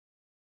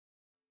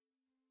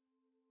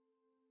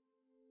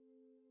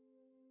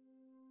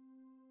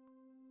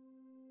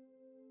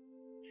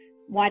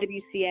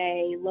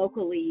YWCA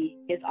locally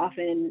is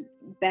often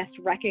best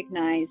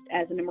recognized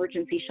as an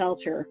emergency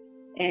shelter,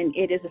 and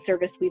it is a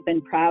service we've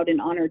been proud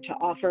and honored to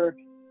offer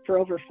for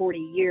over 40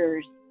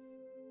 years.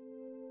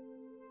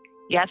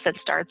 Yes, it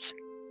starts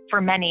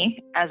for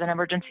many as an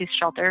emergency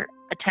shelter,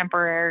 a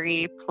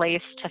temporary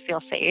place to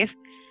feel safe.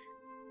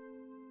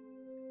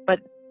 But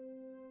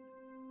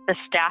the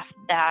staff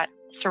that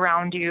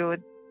surround you,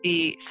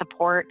 the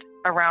support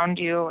around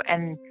you,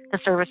 and the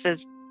services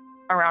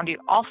around you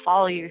all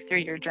follow you through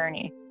your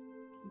journey.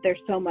 There's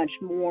so much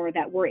more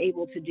that we're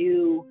able to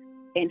do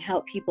and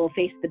help people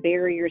face the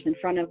barriers in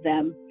front of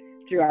them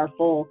through our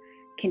full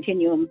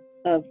continuum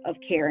of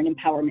care and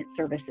empowerment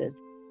services.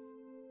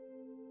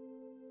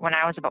 When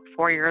I was about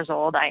 4 years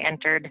old, I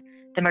entered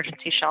the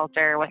emergency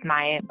shelter with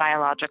my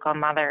biological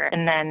mother.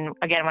 And then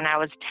again, when I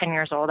was 10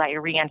 years old, I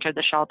re-entered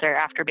the shelter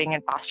after being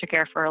in foster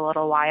care for a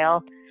little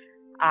while.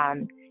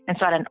 And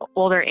so at an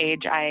older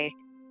age, I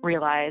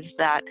realized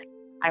that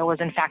I was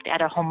in fact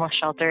at a homeless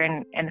shelter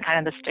and kind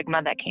of the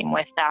stigma that came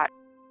with that.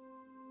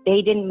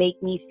 They didn't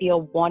make me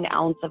feel 1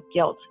 ounce of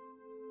guilt.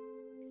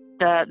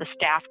 The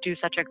staff do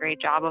such a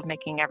great job of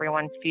making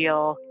everyone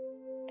feel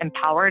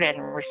empowered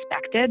and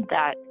respected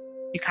that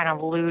you kind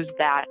of lose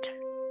that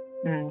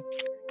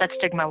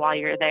stigma while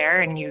you're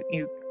there, and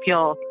you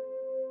feel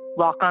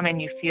welcome,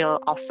 and you feel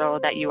also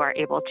that you are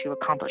able to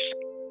accomplish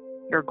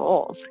your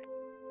goals.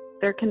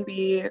 There can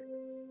be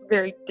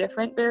very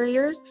different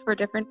barriers for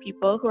different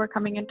people who are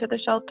coming into the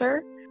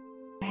shelter.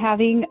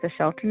 Having a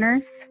shelter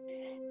nurse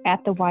at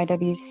the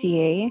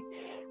YWCA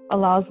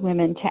allows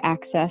women to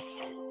access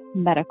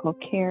medical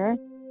care.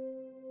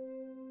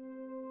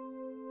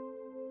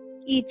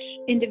 Each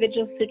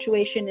individual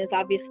situation is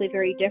obviously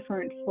very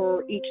different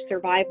for each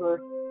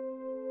survivor.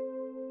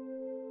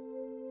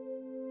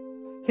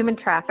 Human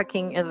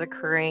trafficking is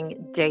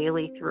occurring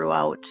daily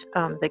throughout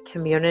the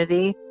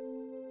community.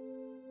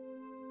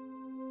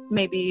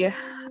 Maybe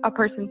a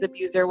person's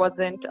abuser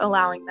wasn't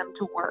allowing them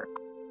to work.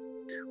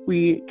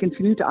 We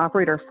continue to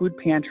operate our food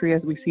pantry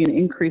as we see an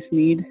increased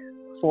need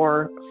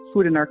for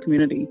food in our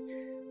community.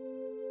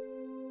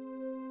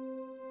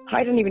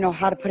 I don't even know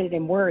how to put it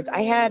in words.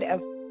 I had a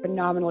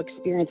phenomenal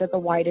experience at the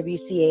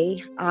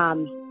YWCA.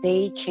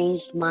 They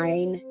changed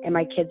mine and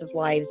my kids'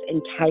 lives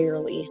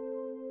entirely.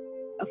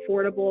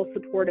 Affordable,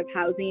 supportive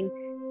housing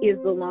is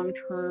the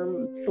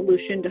long-term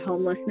solution to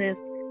homelessness.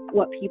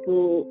 What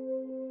people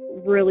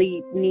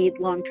really need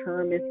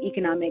long-term is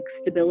economic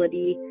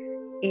stability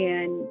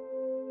and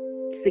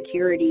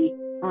security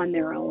on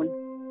their own.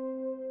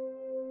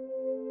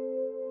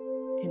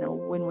 You know,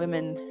 when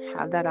women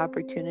have that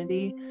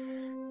opportunity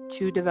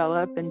to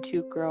develop and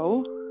to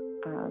grow,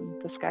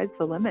 the sky's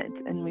the limit,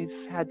 and we've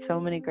had so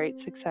many great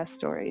success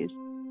stories.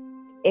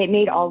 It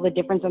made all the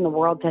difference in the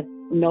world to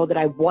know that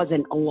I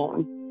wasn't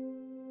alone.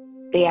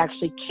 They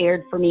actually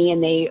cared for me,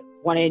 and they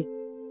wanted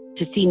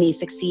to see me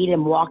succeed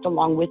and walked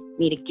along with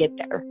me to get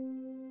there.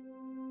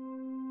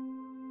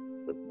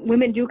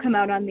 Women do come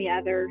out on the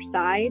other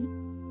side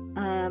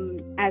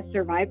as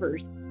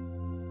survivors.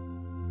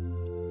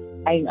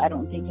 I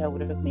don't think I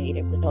would have made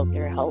it without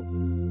their help.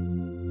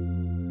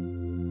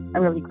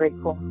 I'm really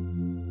grateful.